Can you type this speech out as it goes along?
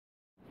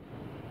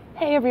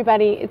Hey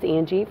everybody, it's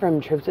Angie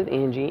from Trips with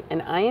Angie,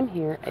 and I am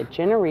here at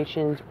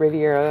Generations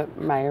Riviera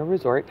Maya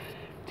Resort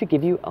to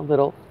give you a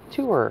little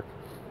tour.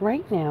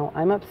 Right now,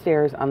 I'm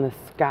upstairs on the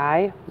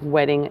Sky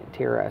Wedding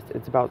Terrace.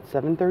 It's about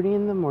 7:30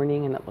 in the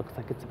morning and it looks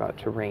like it's about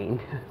to rain.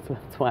 So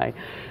that's why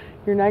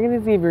you're not going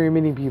to see very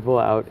many people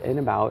out and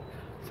about.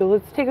 So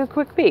let's take a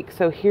quick peek.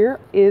 So here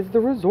is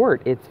the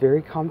resort. It's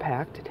very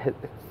compact. It has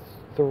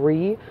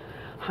 3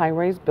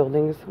 high-rise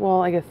buildings.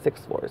 Well, I guess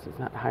 6 floors. It's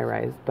not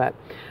high-rise, but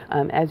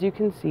as you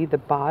can see, the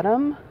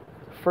bottom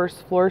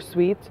first floor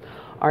suites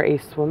are a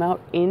swim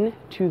out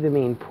into the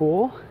main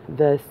pool.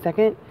 The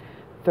second,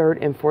 third,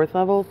 and fourth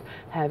levels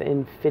have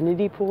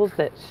infinity pools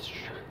that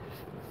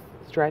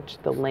stretch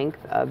the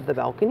length of the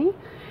balcony,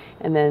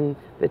 and then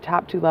the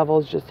top 2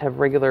 levels just have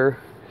regular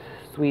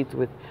suites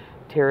with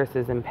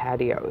terraces and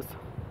patios.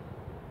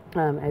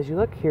 As you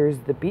look, here's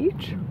the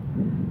beach.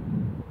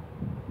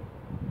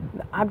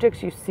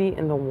 Objects you see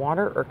in the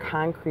water are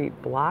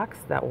concrete blocks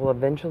that will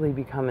eventually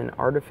become an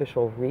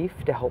artificial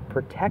reef to help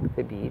protect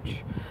the beach.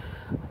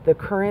 The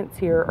currents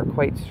here are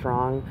quite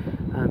strong,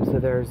 so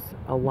there's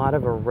a lot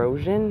of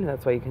erosion.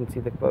 That's why you can see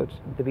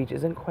the beach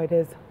isn't quite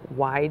as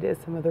wide as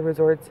some of the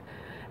resorts,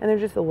 and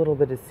there's just a little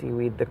bit of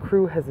seaweed. The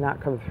crew has not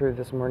come through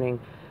this morning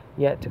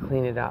yet to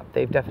clean it up.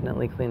 They've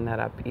definitely cleaned that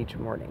up each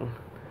morning.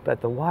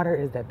 But the water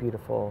is that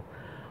beautiful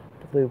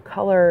blue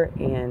color,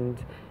 and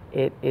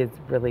it is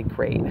really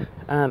great.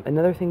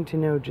 Another thing to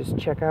know, just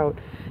check out,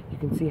 you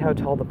can see how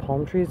tall the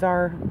palm trees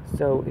are.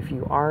 So if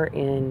you are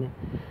in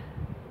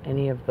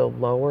any of the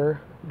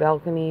lower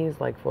balconies,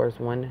 like floors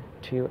 1,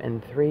 2,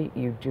 and 3,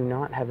 you do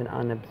not have an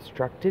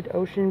unobstructed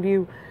ocean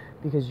view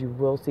because you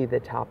will see the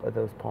top of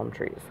those palm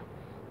trees.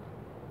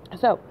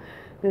 So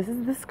this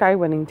is the Sky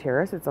Wedding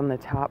Terrace. It's on the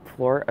top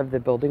floor of the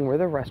building where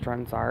the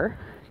restaurants are.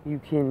 You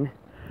can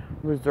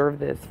reserve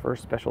this for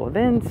special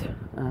events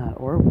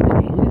or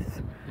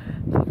weddings.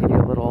 So I'll give you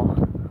a little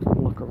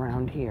look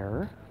around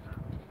here.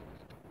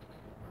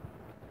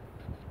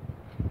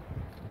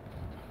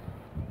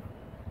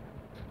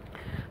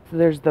 So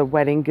there's the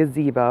wedding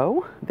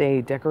gazebo.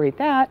 They decorate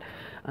that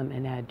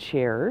and add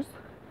chairs.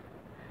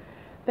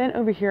 Then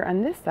over here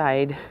on this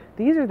side,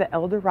 these are the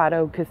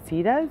Eldorado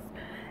Casitas,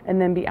 and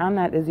then beyond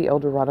that is the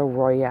Eldorado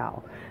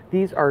Royale.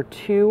 These are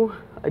 2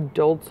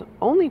 adults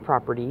only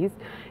properties.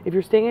 If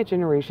you're staying at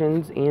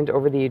Generations and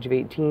over the age of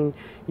 18,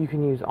 you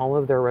can use all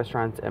of their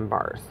restaurants and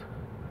bars.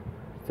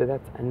 So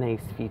that's a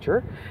nice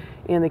feature.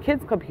 And the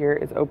kids club here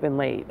is open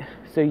late,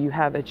 so you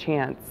have a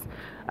chance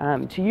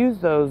to use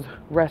those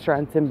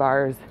restaurants and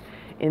bars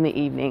in the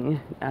evening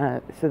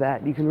so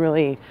that you can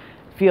really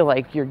feel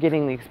like you're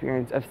getting the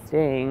experience of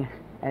staying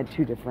at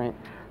 2 different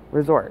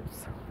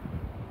resorts.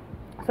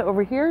 So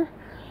over here,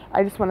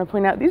 I just want to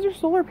point out, these are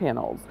solar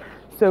panels.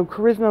 So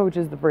Charisma, which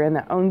is the brand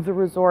that owns the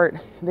resort,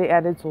 they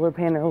added solar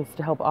panels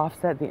to help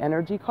offset the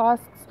energy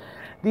costs.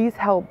 These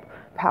help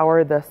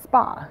power the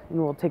spa,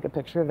 and we'll take a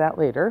picture of that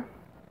later.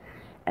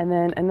 And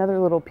then another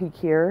little peek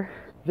here.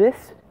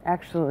 This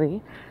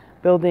actually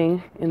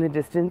building in the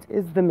distance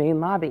is the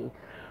main lobby.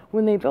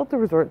 When they built the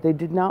resort, they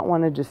did not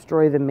want to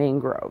destroy the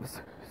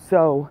mangroves.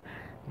 So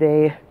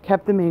they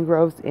kept the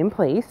mangroves in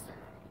place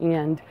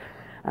and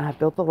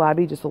built the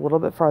lobby just a little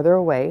bit farther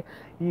away.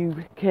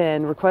 You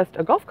can request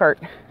a golf cart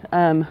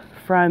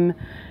from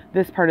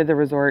this part of the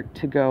resort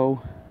to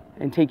go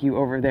and take you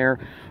over there.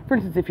 For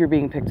instance, if you're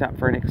being picked up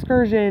for an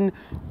excursion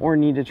or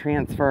need to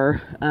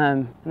transfer,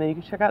 and then you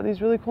can check out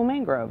these really cool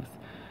mangroves.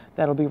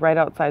 That'll be right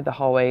outside the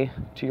hallway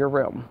to your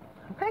room.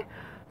 Okay,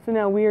 so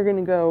now we are going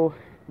to go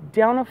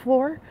down a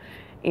floor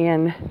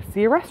and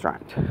see a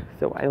restaurant.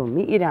 So I will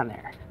meet you down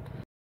there.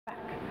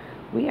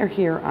 We are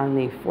here on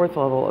the 4th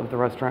level of the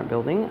restaurant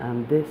building.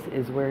 This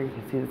is where you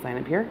can see the sign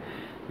up here.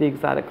 The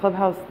Exotic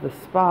Clubhouse, the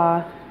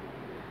spa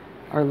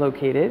are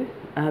located.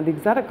 The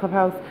Exotic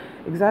Clubhouse,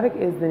 Exotic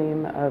is the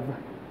name of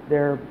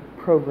their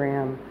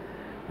program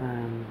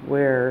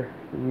where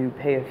you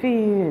pay a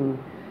fee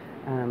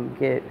and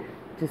get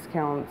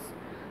discounts.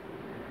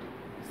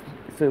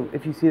 So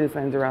if you see the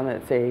signs around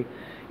that say,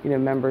 you know,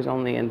 members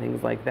only and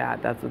things like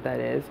that, that's what that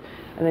is.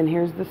 And then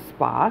here's the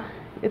spa.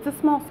 It's a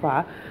small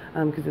spa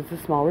because it's a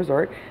small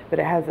resort, but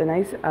it has a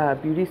nice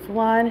beauty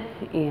salon,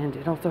 and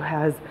it also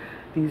has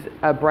these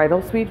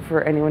bridal suite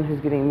for anyone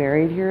who's getting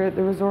married here at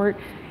the resort.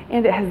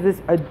 And it has this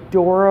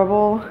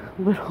adorable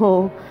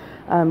little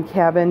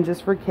cabin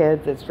just for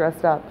kids that's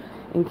dressed up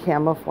in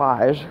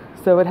camouflage.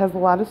 So it has a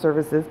lot of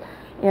services.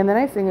 And the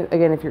nice thing,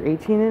 again, if you're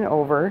 18 and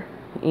over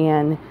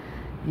and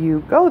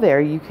you go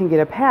there, you can get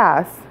a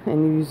pass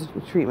and you use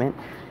treatment.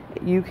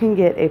 You can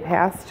get a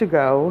pass to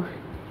go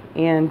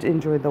and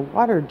enjoy the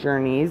water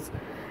journeys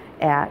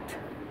at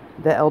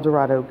the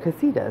Eldorado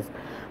Casitas,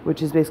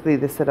 which is basically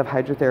the set of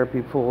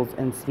hydrotherapy pools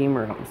and steam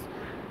rooms.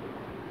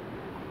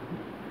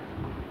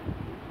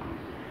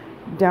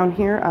 Down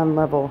here on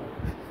level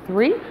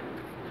 3,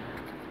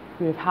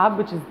 we have Hob,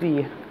 which is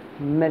the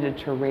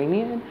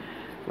Mediterranean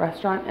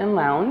restaurant and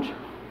lounge.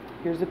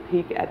 Here's a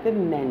peek at the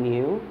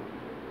menu.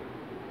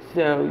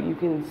 So you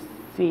can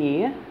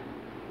see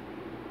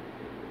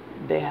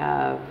they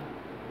have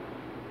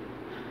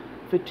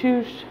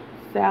fattoush,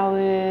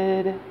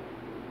 salad,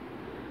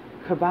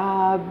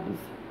 kebabs,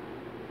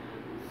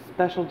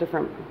 special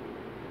different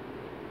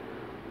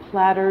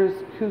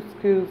platters,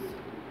 couscous,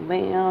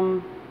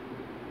 lamb,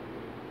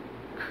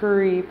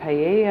 curry,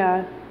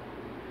 paella.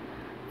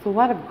 It's a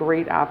lot of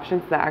great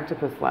options. The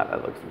octopus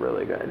salad looks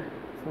really good.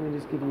 So let me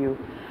just give you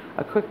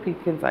a quick peek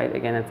inside.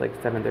 Again, it's like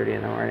 7:30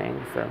 in the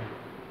morning, so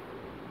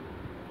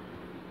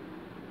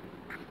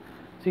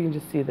you can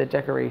just see the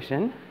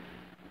decoration.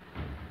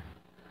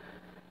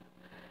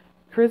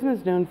 Charisma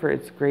is known for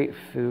its great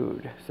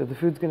food. So the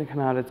food's going to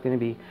come out. It's going to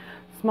be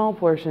small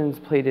portions,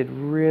 plated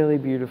really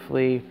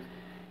beautifully.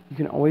 You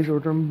can always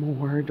order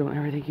more. Don't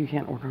ever think you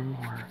can't order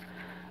more.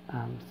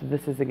 So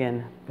this is,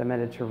 again, the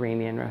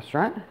Mediterranean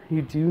restaurant.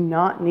 You do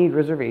not need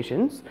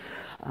reservations.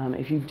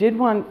 If you did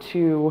want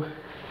to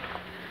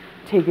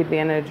take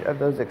advantage of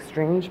those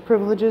exchange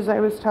privileges I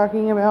was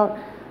talking about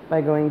by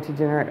going to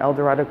dinner at El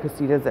Dorado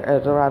Casitas or El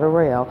Dorado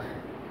Royale,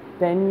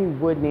 then you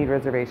would need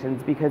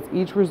reservations because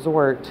each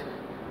resort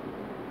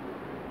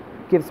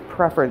gives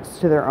preference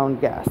to their own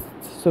guests.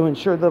 So to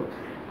ensure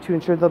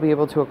they'll be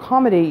able to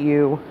accommodate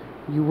you,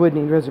 you would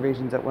need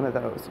reservations at one of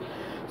those.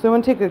 So I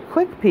want to take a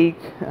quick peek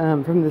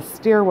from the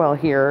stairwell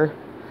here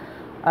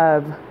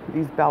of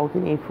these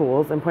balcony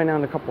pools and point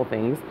out a couple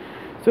things.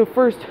 So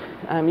first,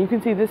 you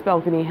can see this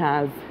balcony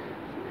has,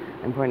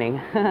 I'm pointing,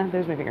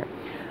 there's my finger.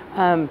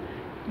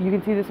 You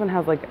can see this one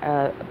has like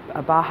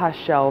a Baja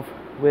shelf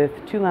with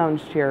 2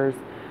 lounge chairs,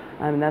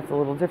 and that's a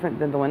little different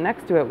than the one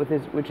next to it,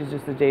 which is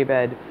just a day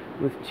bed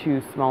with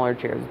 2 smaller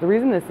chairs. The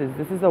reason this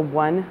is a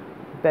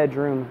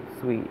 1-bedroom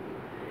suite,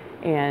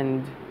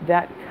 and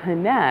that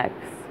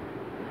connects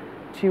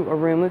to a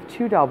room with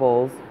 2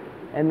 doubles,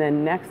 and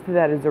then next to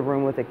that is a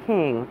room with a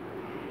king.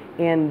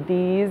 And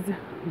these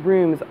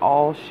rooms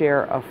all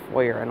share a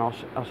foyer, and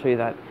I'll show you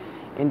that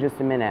in just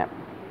a minute,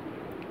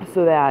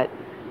 so that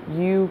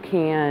you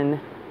can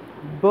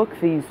book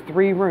these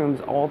 3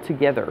 rooms all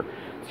together.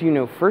 So you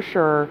know for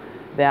sure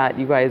that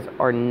you guys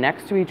are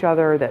next to each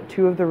other, that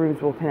 2 of the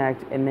rooms will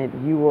connect, and that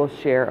you will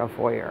share a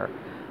foyer.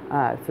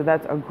 So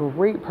that's a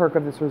great perk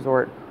of this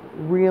resort.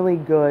 Really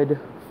good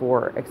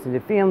for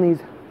extended families,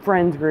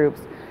 friends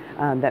groups,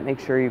 that make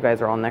sure you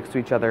guys are all next to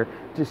each other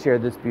to share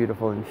this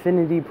beautiful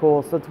infinity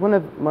pool. So it's one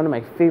of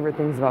my favorite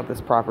things about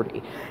this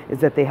property is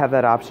that they have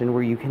that option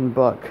where you can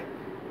book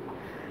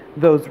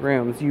those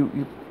rooms.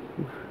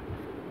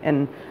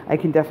 And I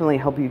can definitely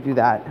help you do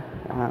that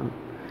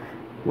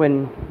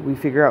when we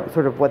figure out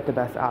sort of what the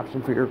best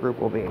option for your group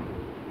will be.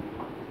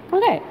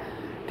 Okay,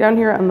 down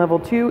here on level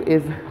 2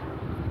 is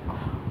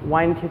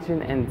wine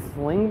kitchen and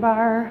sling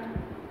bar.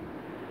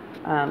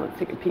 Let's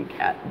take a peek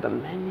at the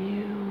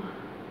menu.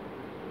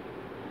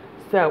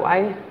 So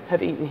I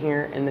have eaten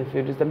here and the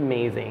food is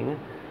amazing.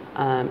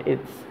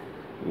 It's,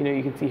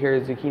 you can see here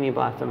zucchini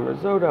blossom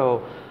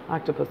risotto,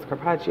 octopus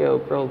carpaccio,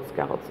 grilled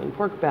scallops and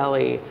pork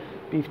belly,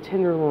 beef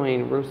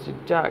tenderloin,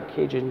 roasted duck,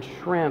 Cajun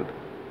shrimp,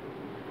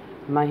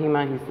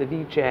 mahi-mahi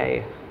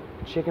ceviche,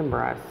 chicken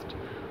breast,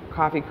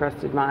 coffee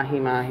crusted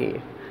mahi-mahi.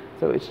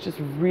 So it's just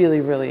really,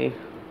 really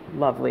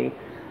lovely.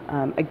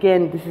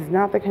 Again, this is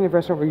not the kind of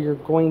restaurant where you're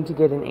going to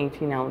get an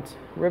 18-ounce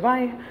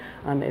ribeye.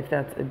 If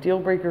that's a deal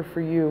breaker for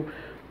you,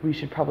 we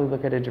should probably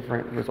look at a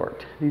different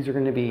resort. These are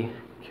going to be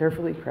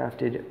carefully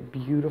crafted,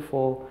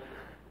 beautiful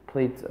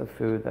plates of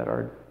food that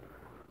are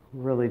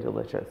really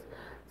delicious.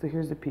 So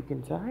here's a peek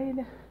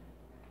inside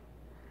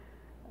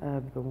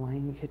of the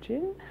wine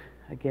kitchen.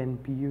 Again,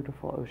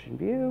 beautiful ocean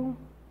view.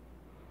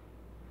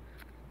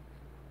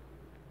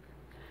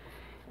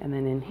 And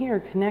then in here,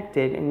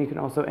 connected, and you can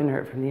also enter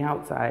it from the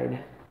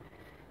outside,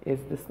 is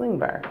the sling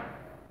bar.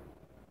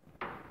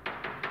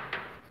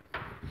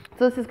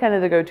 So this is kind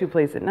of the go-to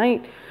place at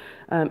night.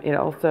 It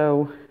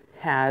also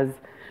has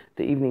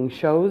the evening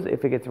shows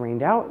if it gets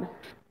rained out.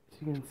 So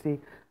you can see,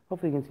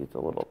 hopefully you can see it's a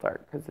little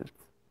dark because it's,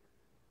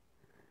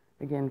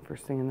 again,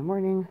 first thing in the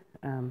morning.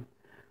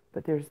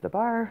 But there's the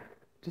bar,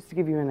 just to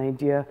give you an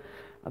idea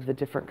of the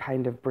different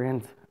kind of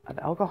brands of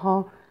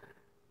alcohol.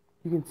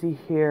 You can see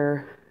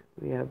here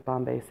we have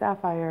Bombay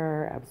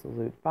Sapphire,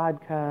 Absolute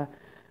Vodka,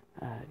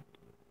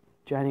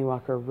 Johnny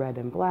Walker Red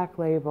and Black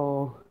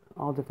Label,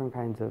 all different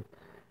kinds of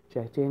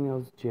Jack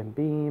Daniels, Jim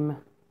Beam.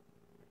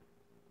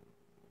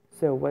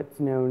 So what's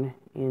known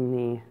in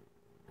the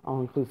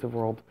all-inclusive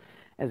world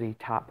as a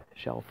top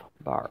shelf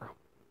bar.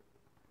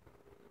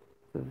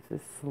 So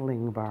this is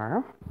Sling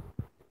Bar.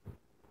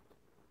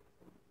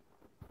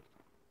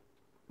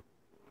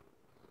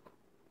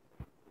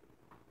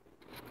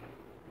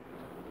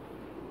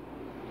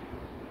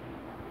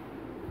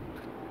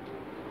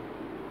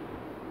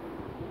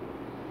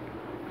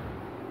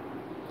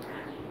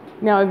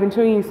 Now, I've been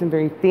showing you some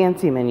very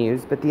fancy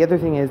menus, but the other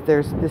thing is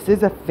this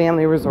is a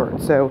family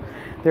resort, so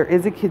there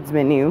is a kids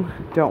menu.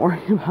 Don't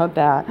worry about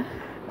that.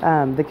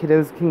 The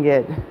kiddos can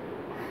get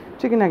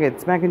chicken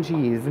nuggets, mac and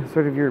cheese,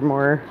 sort of your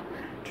more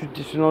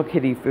traditional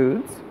kiddie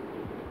foods.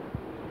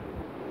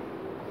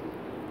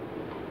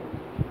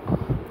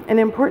 An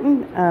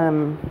important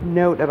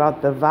note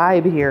about the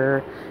vibe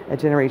here at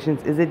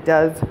Generations is it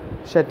does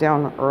shut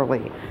down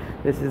early.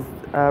 This is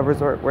a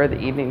resort where the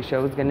evening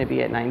show is going to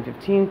be at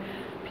 9:15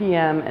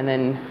 p.m. and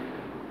then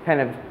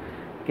kind of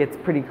gets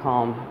pretty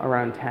calm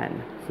around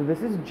 10. So this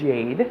is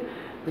Jade.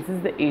 This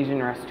is the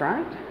Asian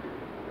restaurant.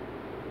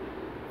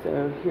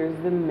 So here's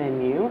the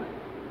menu.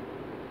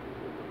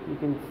 You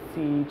can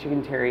see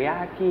chicken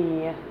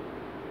teriyaki,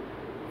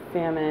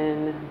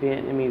 salmon,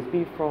 Vietnamese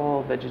beef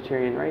roll,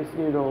 vegetarian rice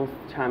noodles,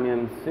 tom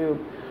yum soup,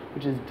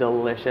 which is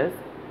delicious.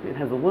 It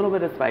has a little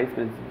bit of spice,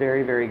 but it's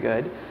very, very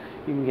good.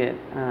 You can get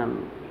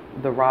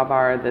the raw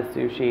bar, the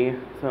sushi,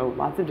 so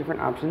lots of different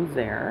options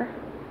there.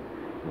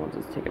 We'll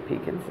just take a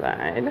peek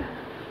inside.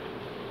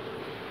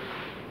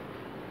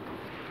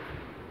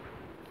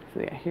 So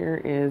yeah, here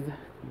is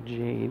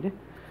Jade.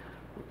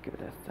 Give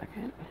it a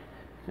second.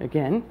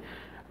 Again,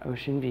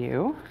 ocean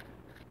view.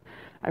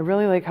 I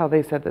really like how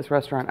they set this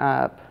restaurant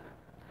up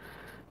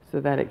so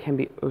that it can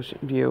be ocean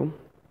view.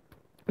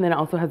 And then it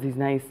also has these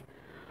nice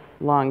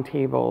long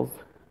tables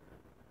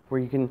where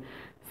you can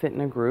sit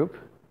in a group.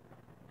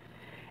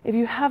 If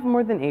you have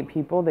more than 8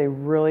 people, they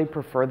really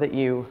prefer that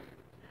you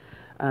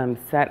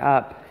set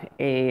up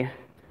a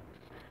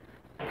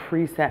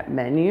preset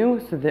menu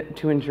so that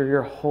to ensure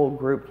your whole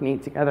group can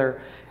eat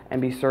together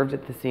and be served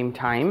at the same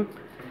time.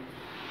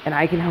 And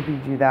I can help you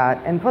do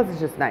that. And plus it's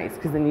just nice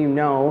because then you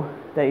know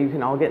that you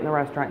can all get in the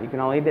restaurant, you can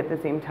all eat at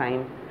the same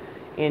time,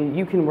 and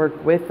you can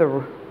work with the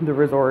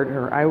resort,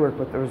 or I work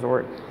with the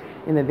resort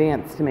in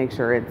advance to make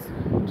sure it's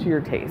to your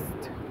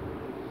taste.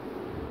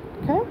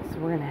 Okay, so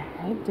we're gonna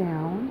head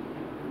down.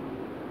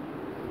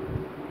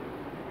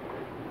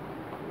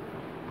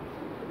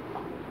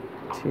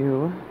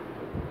 To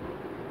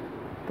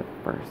the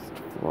first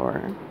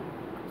floor.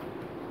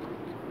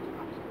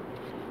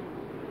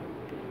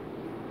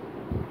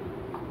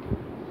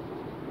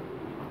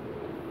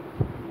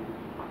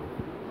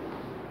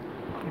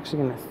 I'm actually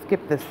going to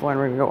skip this floor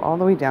and we're going to go all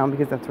the way down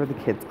because that's where the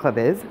kids club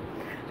is.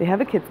 They have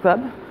a kids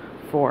club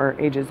for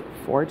ages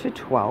 4 to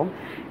 12.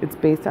 It's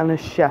based on a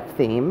chef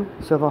theme,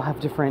 so they'll have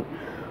different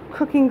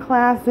cooking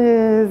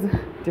classes,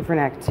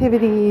 different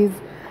activities.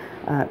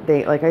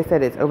 Like I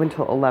said, it's open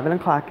till 11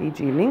 o'clock each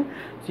evening,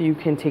 so you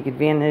can take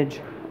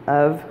advantage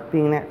of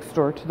being next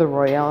door to the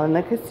Royale and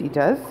the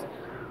Casitas.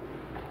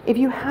 If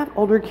you have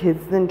older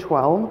kids than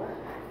 12,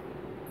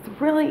 it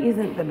really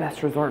isn't the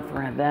best resort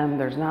for them.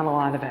 There's not a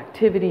lot of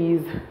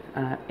activities,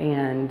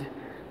 and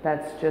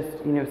that's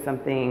just,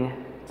 something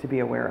to be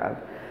aware of.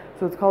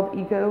 So it's called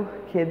Eco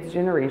Kids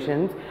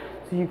Generations.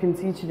 So you can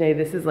see today,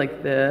 this is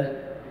like the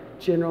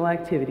general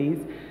activities.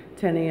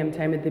 10 a.m.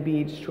 time at the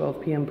beach,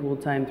 12 p.m. pool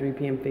time, 3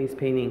 p.m. face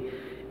painting,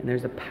 and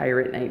there's a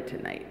pirate night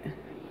tonight.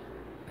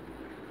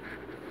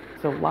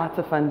 So lots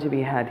of fun to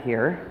be had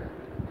here.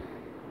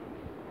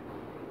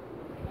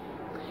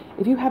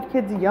 If you have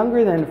kids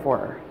younger than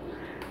 4,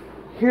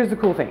 here's the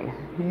cool thing.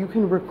 You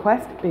can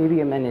request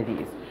baby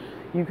amenities.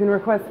 You can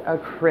request a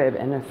crib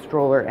and a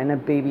stroller and a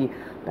baby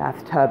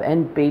bathtub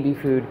and baby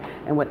food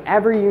and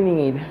whatever you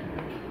need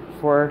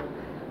for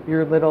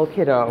your little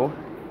kiddo,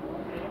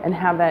 and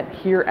have that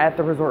here at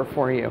the resort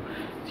for you,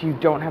 so you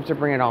don't have to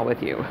bring it all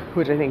with you,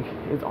 which I think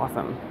is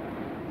awesome.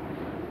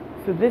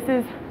 So this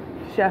is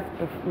Chef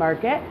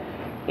Market,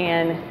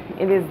 and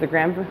it is the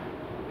Grand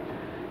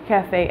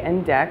Cafe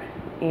and Deck,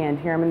 and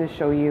here I'm going to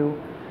show you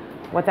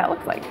what that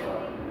looks like.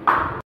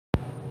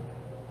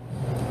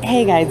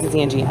 Hey guys, it's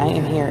Angie. I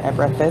am here at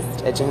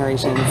breakfast at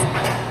Generations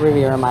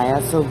Riviera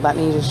Maya, so let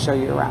me just show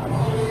you around.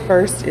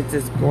 First, it's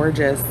this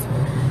gorgeous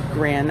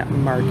Grand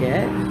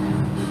Market.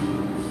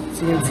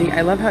 So you can see, I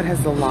love how it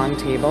has the long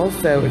table.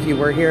 So if you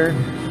were here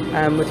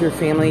with your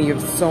family, you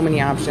have so many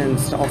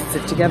options to all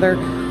sit together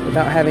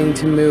without having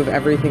to move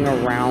everything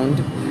around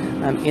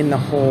in the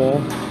whole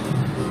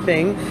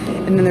thing.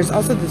 And then there's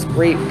also this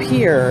great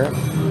pier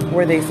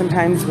where they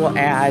sometimes will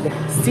add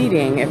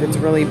seating if it's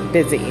really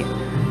busy.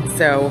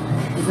 So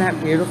isn't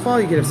that beautiful?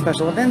 You could have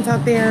special events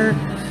out there.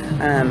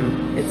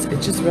 It's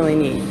just really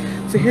neat.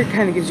 So here it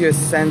kind of gives you a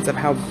sense of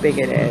how big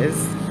it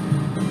is.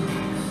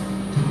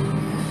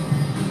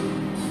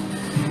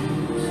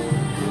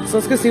 So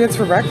let's go see what's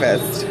for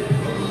breakfast.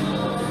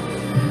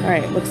 All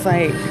right, looks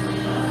like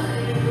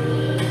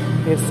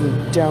we have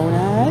some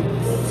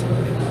donuts,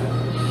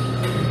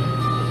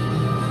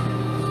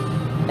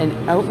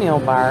 an oatmeal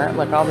bar.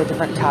 Look, all the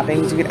different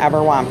toppings you could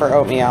ever want for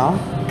oatmeal.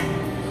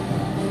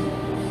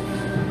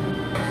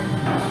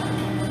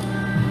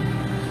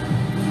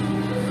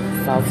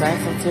 Salsa,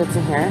 so let's see what's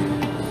in here.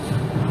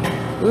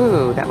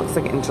 Ooh, that looks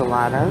like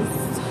enchiladas.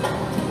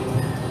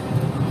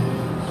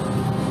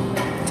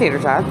 Tater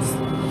tots.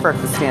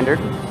 Breakfast standard.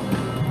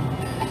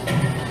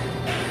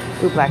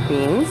 Ooh, black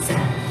beans.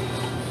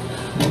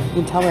 You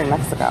can tell they're in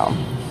Mexico,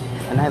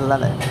 and I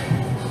love it.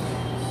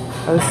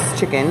 Oh, this is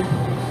chicken.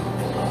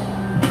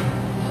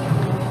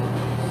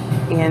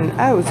 And,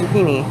 oh,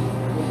 zucchini.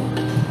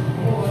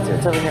 Let's see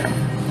what's over here.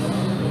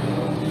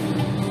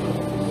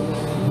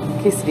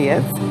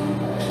 Quesadillas.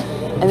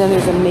 And then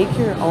there's a make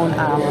your own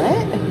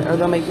omelet, or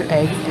they'll make your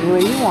eggs any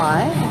way you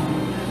want.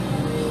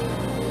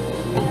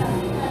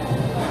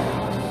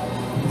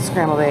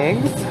 Scrambled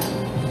eggs.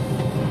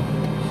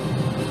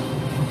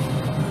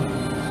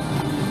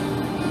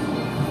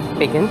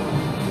 bacon,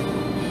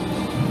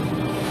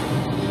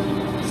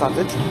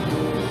 sausage.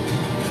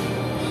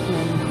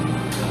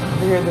 And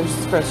over here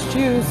there's fresh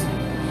juice,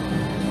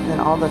 and then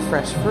all the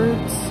fresh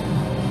fruits.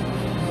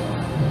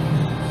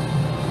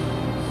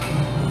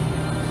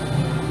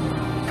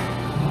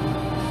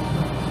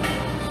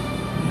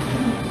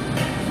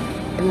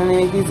 And then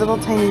they make these little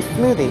tiny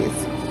smoothies.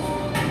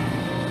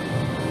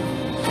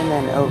 And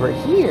then over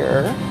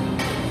here,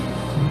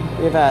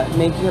 we have a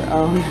make your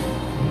own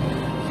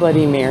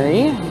Bloody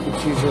Mary. You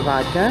can choose your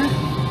vodka.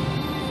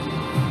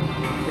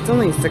 It's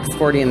only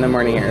 6:40 in the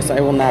morning here, so I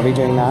will not be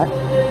doing that.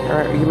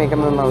 Or you make a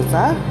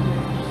mimosa.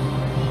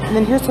 And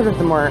then here's sort of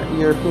the more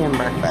European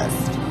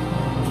breakfast.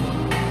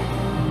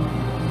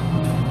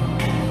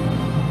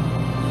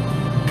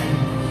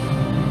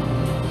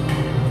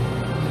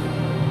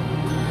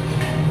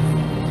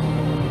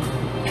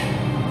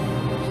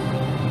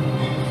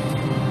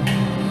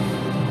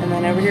 And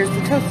then over here's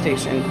the toast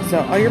station. So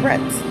all your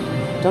breads.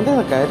 Don't they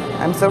look good?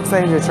 I'm so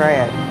excited to try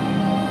it.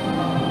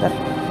 That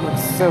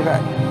looks so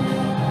good.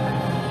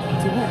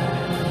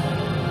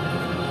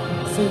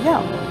 So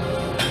yeah.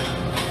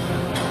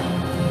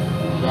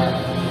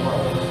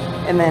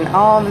 And then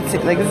all the,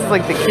 like this is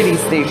like the kiddie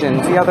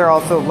station. See how they're all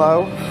so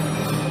low?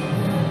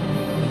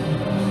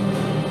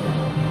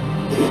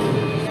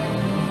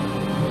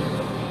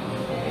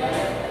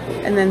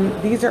 And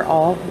then these are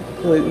all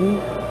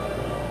gluten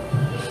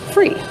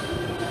free.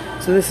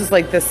 So this is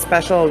like this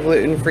special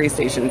gluten-free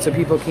station, so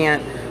people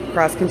can't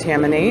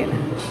cross-contaminate.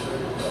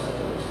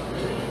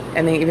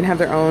 And they even have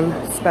their own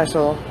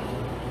special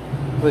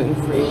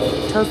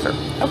gluten-free toaster.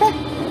 Okay,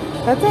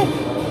 that's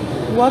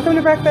it. Welcome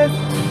to breakfast.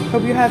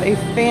 Hope you have a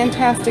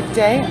fantastic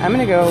day. I'm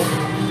gonna go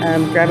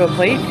grab a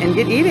plate and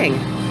get eating.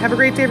 Have a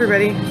great day,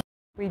 everybody.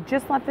 We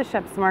just left the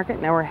Chef's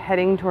Market. Now we're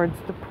heading towards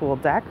the pool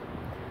deck.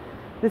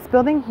 This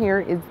building here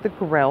is the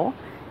Grill.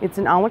 It's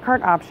an a la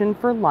carte option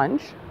for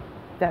lunch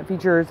that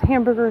features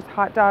hamburgers,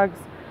 hot dogs,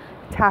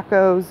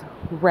 tacos,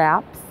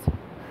 wraps.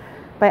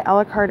 By a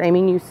la carte, I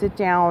mean you sit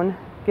down,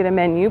 get a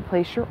menu,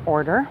 place your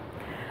order.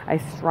 I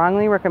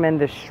strongly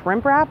recommend the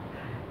shrimp wrap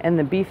and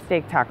the beef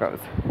steak tacos.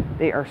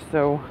 They are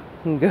so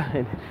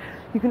good.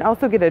 You can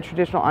also get a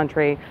traditional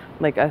entree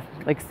like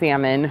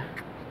salmon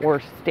or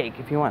steak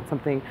if you want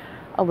something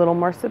a little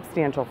more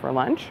substantial for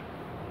lunch.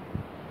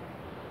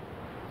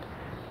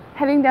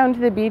 Heading down to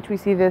the beach, we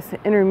see this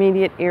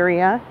intermediate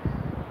area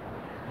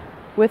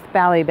with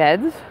bally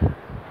beds.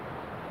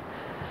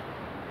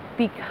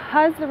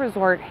 Because the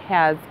resort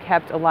has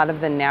kept a lot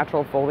of the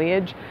natural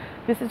foliage,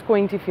 this is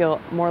going to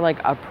feel more like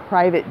a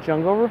private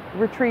jungle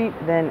retreat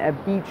than a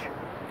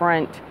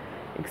beachfront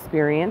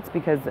experience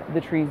because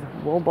the trees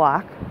will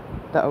block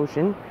the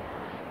ocean,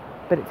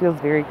 but it feels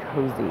very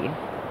cozy.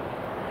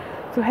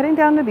 So heading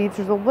down the beach,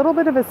 there's a little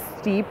bit of a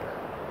steep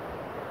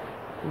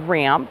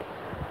ramp.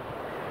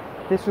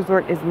 This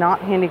resort is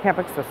not handicap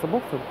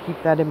accessible, so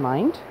keep that in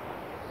mind.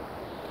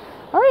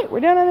 All right, we're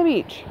down on the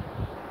beach.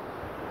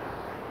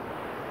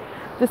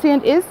 The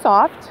sand is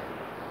soft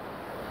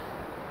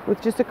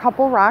with just a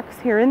couple rocks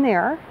here and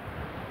there.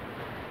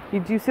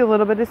 You do see a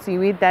little bit of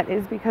seaweed. That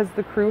is because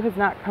the crew has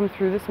not come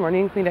through this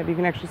morning and cleaned up. You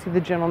can actually see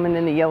the gentleman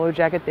in the yellow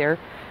jacket there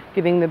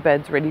getting the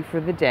beds ready for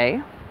the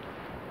day.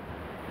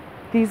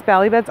 These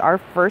bally beds are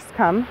first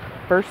come,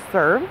 first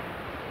serve.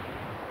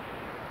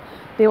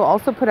 They will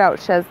also put out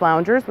chaise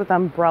loungers with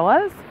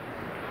umbrellas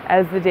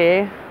as the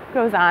day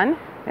goes on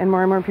and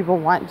more people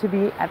want to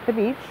be at the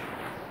beach.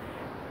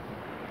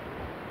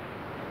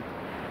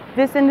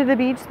 This end of the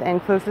beach, the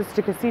end closest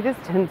to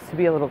casitas, tends to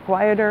be a little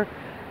quieter.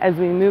 As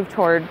we move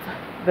towards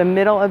the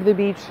middle of the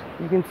beach,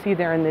 you can see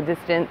there in the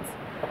distance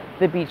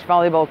the beach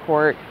volleyball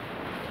court.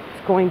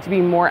 It's going to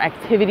be more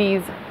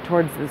activities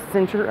towards the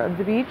center of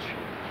the beach.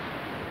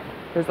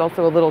 There's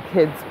also a little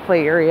kids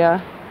play area,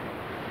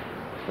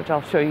 which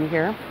I'll show you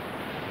here.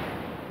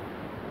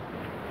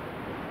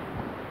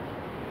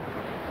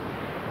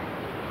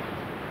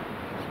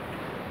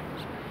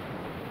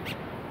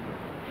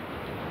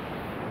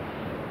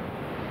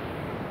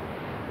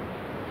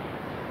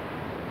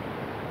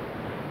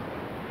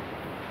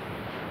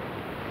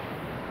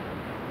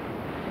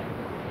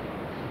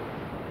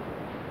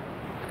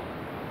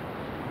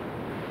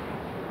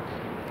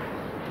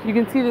 You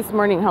can see this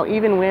morning how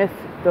even with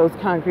those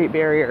concrete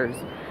barriers,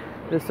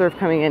 the surf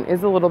coming in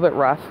is a little bit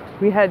rough.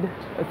 We had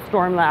a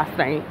storm last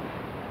night.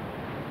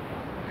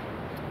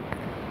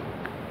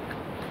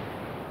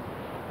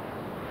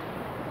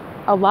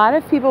 A lot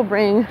of people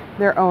bring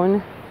their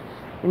own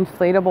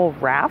inflatable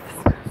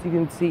rafts. So you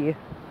can see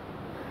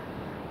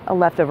a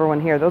leftover one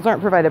here. Those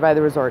aren't provided by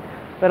the resort,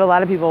 but a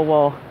lot of people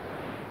will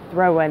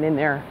throw one in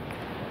their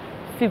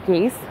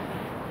suitcase.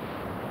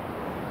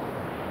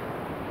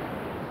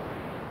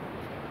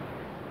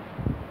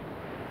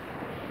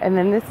 And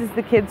then this is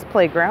the kids'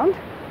 playground.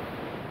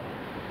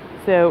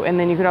 So, and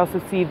then you could also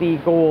see the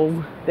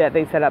goals that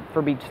they set up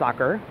for beach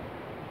soccer.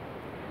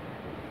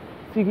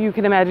 So you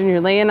can imagine you're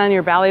laying on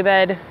your bally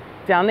bed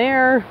down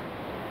there.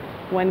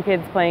 One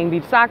kid's playing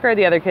beach soccer,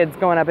 the other kid's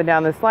going up and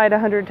down the slide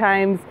 100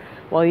 times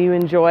while you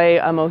enjoy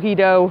a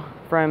mojito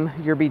from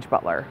your beach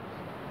butler.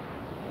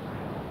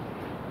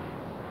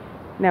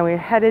 Now we're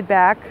headed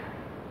back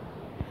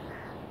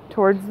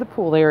towards the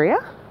pool area.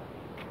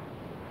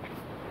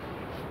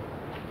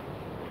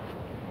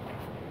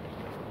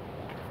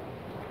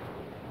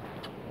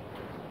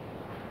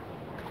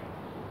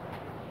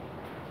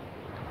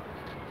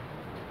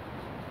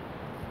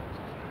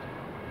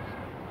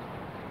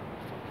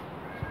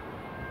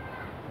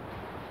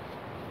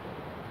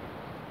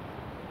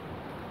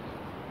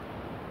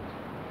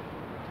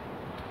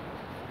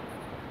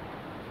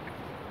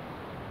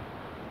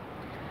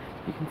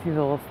 You can see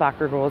the little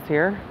soccer goals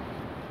here.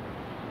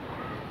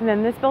 And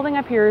then this building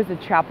up here is a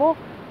chapel,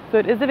 so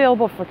it is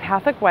available for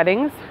Catholic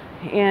weddings.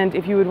 And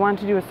if you would want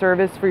to do a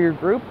service for your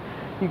group,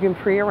 you can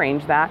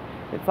pre-arrange that.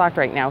 It's locked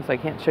right now, so I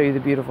can't show you the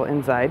beautiful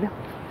inside.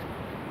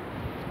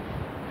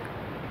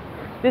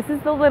 This is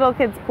the little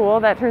kids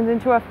pool that turns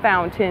into a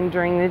fountain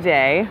during the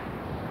day.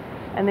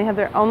 And they have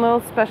their own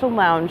little special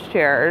lounge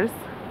chairs.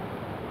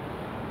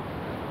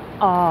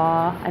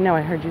 Aw, I know,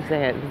 I heard you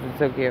say it because it's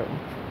so cute.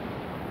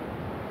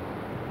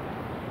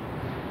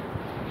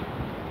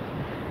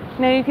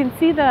 Now you can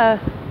see the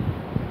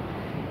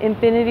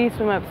Infinity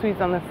Swim Up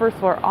Suites on the first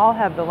floor all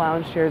have the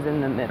lounge chairs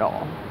in the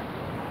middle.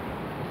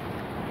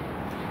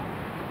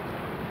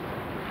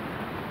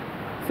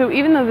 So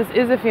even though this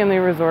is a family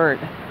resort,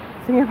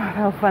 think about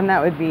how fun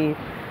that would be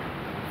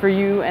for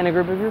you and a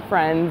group of your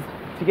friends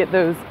to get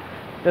those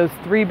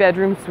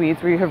 3-bedroom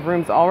suites where you have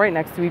rooms all right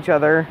next to each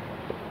other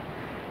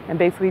and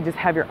basically just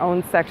have your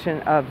own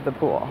section of the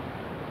pool.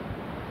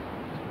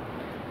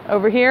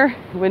 Over here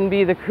wouldn't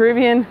be the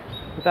Caribbean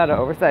without an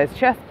oversized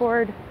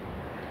chessboard.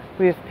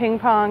 We have ping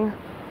pong.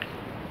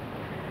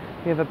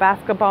 We have a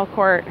basketball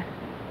court.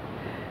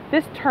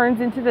 This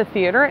turns into the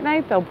theater at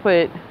night. They'll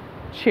put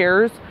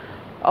chairs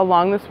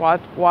along this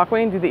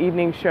walkway and do the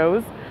evening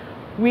shows.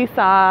 We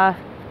saw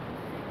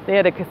they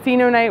had a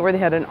casino night where they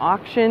had an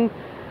auction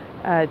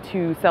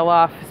to sell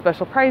off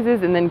special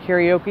prizes and then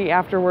karaoke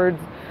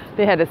afterwards.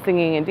 They had a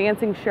singing and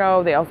dancing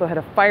show. They also had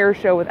a fire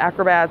show with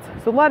acrobats.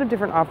 So a lot of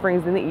different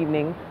offerings in the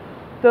evening.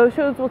 Those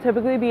shows will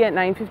typically be at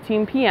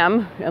 9:15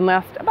 p.m. and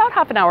last about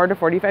half an hour to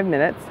 45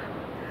 minutes.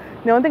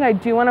 Now, one thing I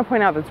do want to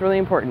point out that's really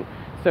important.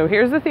 So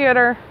here's the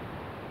theater.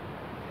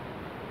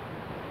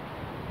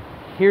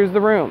 Here's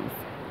the rooms.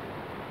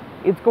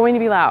 It's going to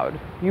be loud.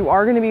 You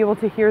are going to be able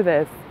to hear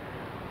this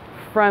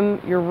from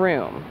your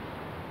room,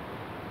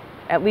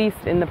 at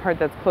least in the part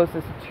that's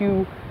closest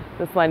to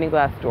the sliding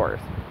glass doors.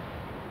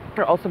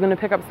 You're also going to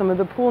pick up some of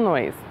the pool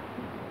noise.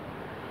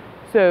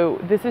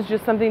 So this is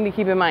just something to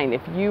keep in mind.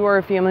 If you are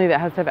a family that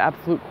has to have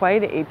absolute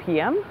quiet at 8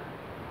 p.m.,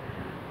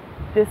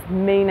 this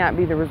may not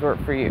be the resort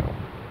for you.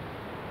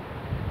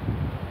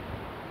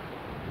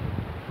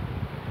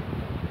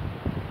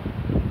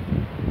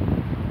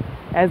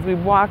 As we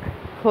walk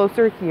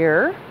closer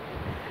here,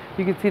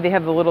 you can see they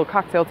have the little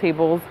cocktail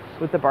tables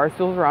with the bar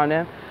stools around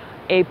them.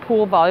 A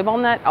pool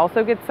volleyball net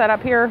also gets set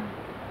up here.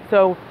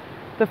 So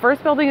the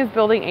first building is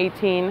building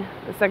 18,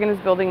 the second is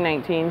building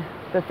 19,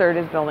 the third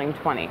is building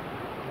 20.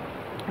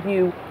 If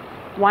you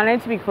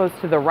wanted to be close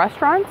to the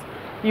restaurants,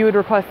 you would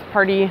request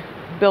party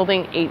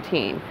building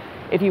 18.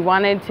 If you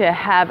wanted to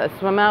have a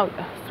swim out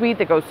suite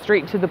that goes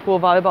straight to the pool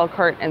volleyball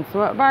court and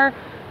swim up bar,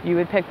 you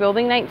would pick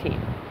building 19.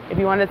 If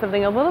you wanted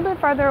something a little bit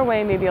farther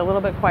away, maybe a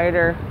little bit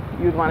quieter,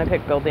 you would want to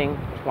pick building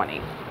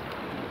 20.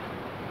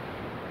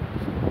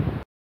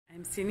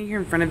 I'm standing here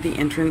in front of the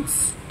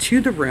entrance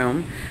to the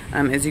room.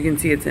 As you can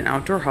see, it's an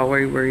outdoor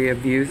hallway where you have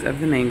views of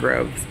the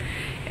mangroves.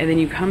 And then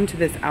you come to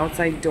this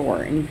outside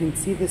door and you can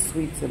see the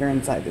suites that are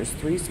inside. There's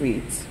 3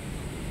 suites.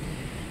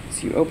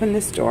 So you open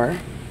this door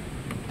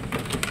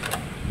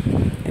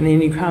and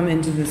then you come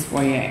into this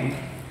foyer.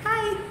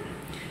 Hi.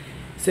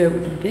 So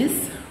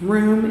this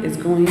room is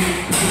going to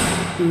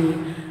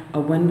be a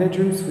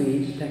 1-bedroom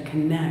suite that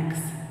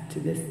connects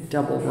to this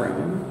double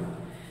room.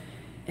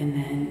 And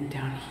then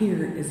down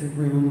here is a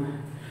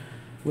room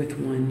with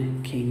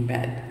 1 king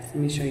bed. So let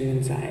me show you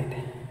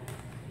inside.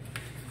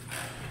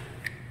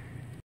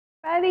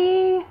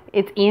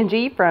 It's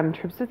Angie from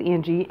Trips with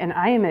Angie, and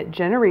I am at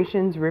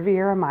Generations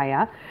Riviera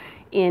Maya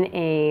in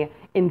a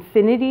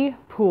infinity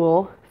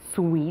pool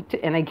suite,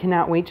 and I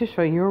cannot wait to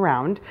show you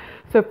around.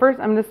 So first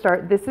I'm going to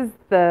start, this is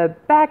the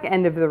back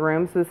end of the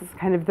room, so this is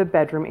kind of the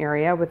bedroom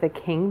area with a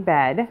king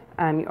bed.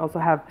 You also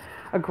have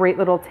a great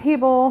little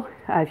table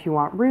if you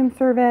want room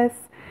service,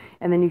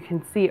 and then you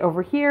can see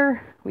over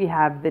here we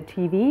have the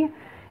TV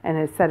and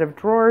a set of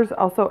drawers,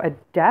 also a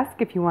desk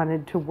if you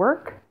wanted to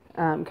work.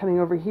 Coming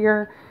over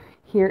here,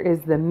 here is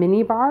the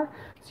mini bar.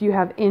 So you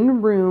have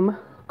in-room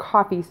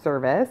coffee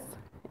service,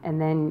 and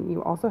then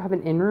you also have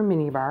an in-room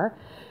mini bar.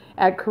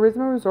 At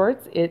Charisma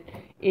Resorts, it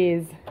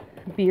is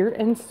beer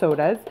and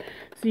sodas.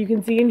 So you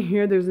can see in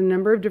here, there's a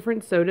number of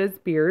different sodas,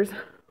 beers,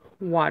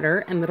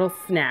 water, and little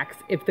snacks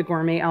if the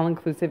gourmet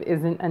all-inclusive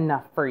isn't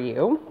enough for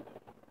you.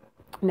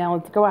 Now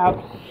let's go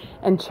out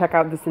and check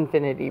out this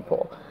infinity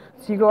pool.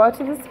 So you go out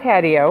to this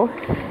patio,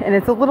 and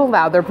it's a little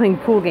loud. They're playing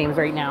pool games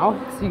right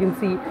now. So you can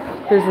see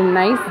there's a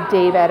nice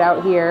day bed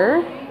out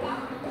here.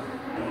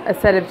 a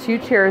set of 2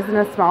 chairs and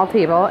a small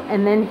table.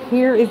 And then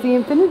here is the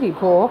infinity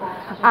pool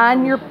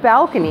on your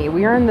balcony.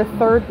 We are in the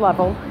 3rd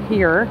level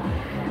here.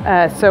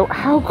 So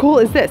how cool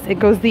is this? It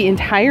goes the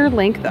entire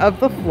length of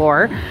the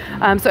floor.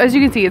 So as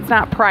you can see, it's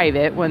not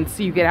private once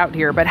you get out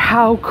here, but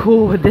how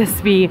cool would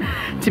this be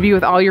to be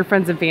with all your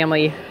friends and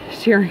family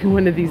sharing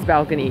one of these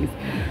balconies?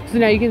 So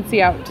now you can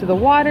see out to the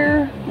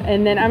water,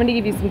 and then I'm gonna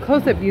give you some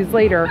close-up views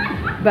later,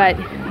 but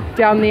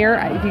down there,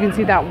 if you can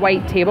see that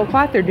white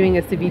tablecloth, they're doing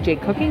a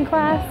ceviche cooking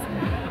class.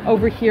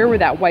 Over here where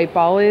that white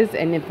ball is,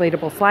 an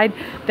inflatable slide,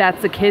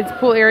 that's the kids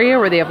pool area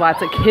where they have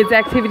lots of kids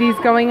activities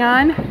going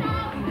on.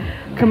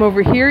 Come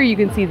over here, you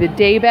can see the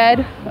day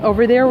bed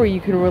over there where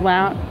you can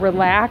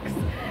relax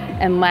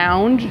and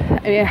lounge. I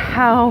mean,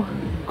 how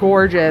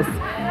gorgeous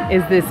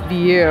is this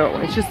view?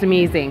 It's just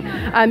amazing.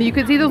 You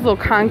can see those little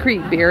concrete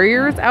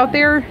barriers out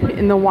there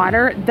in the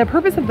water. The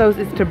purpose of those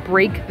is to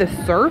break the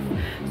surf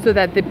so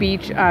that the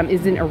beach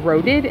isn't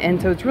eroded.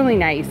 And so it's really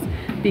nice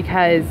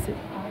because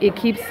it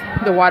keeps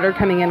the water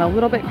coming in a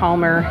little bit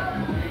calmer,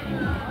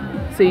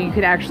 so you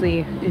can actually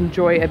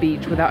enjoy a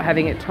beach without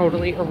having it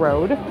totally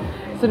erode.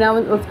 So now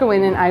let's go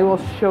in and I will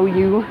show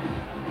you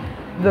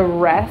the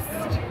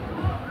rest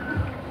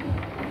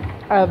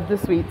of the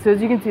suite. So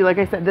as you can see, like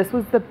I said, this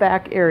was the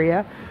back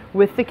area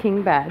with the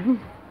king bed.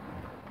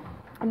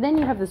 And then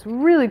you have this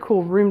really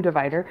cool room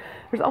divider.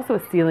 There's also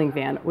a ceiling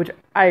fan, which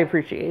I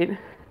appreciate.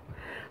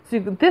 So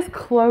this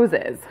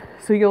closes.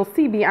 So you'll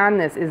see beyond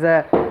this is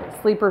a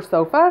sleeper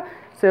sofa.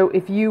 So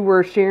if you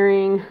were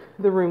sharing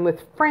the room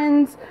with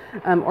friends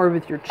or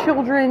with your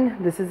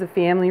children, this is a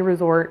family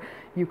resort,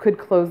 you could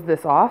close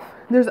this off.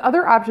 There's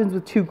other options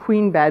with 2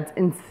 queen beds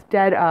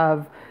instead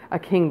of a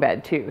king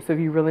bed too. So if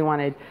you really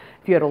wanted,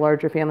 if you had a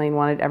larger family and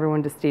wanted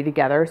everyone to stay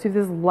together. So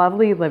this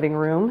lovely living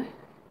room.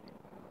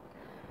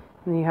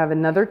 And you have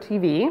another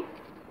TV.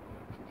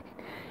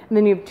 And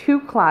then you have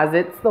 2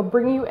 closets. They'll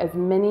bring you as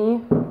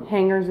many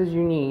hangers as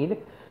you need.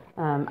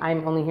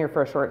 I'm only here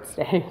for a short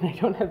stay and I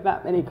don't have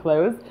that many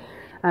clothes.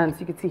 So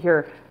you can see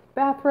here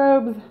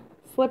bathrobes,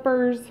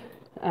 slippers.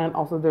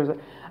 Also there's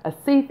a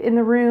safe in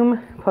the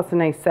room, plus a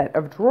nice set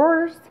of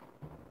drawers.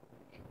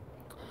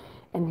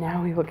 And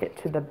now we will get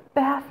to the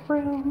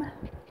bathroom.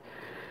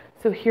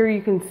 So here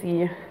you can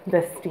see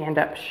the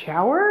stand-up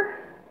shower.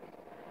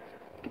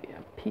 Give you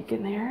a peek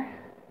in there.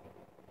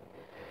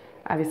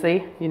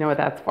 Obviously, you know what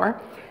that's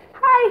for.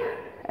 Hi!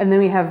 And then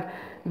we have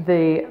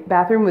the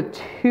bathroom with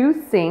 2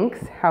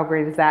 sinks. How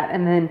great is that?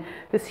 And then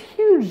this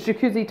huge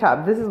jacuzzi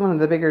tub. This is one of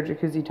the bigger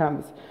jacuzzi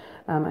tubs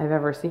I've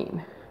ever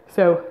seen.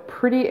 So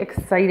pretty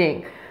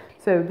exciting.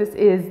 So this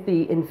is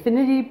the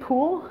infinity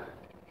pool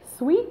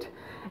suite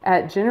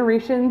at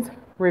Generations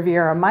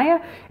Riviera Maya.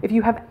 If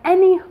you have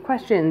any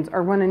questions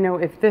or want to know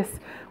if this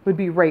would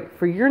be right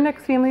for your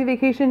next family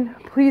vacation,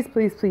 please,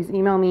 please, please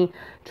email me,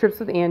 Trips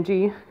with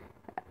Angie.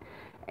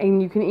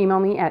 And you can email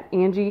me at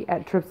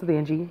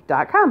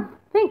Angie@tripswithangie.com.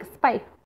 Thanks. Bye.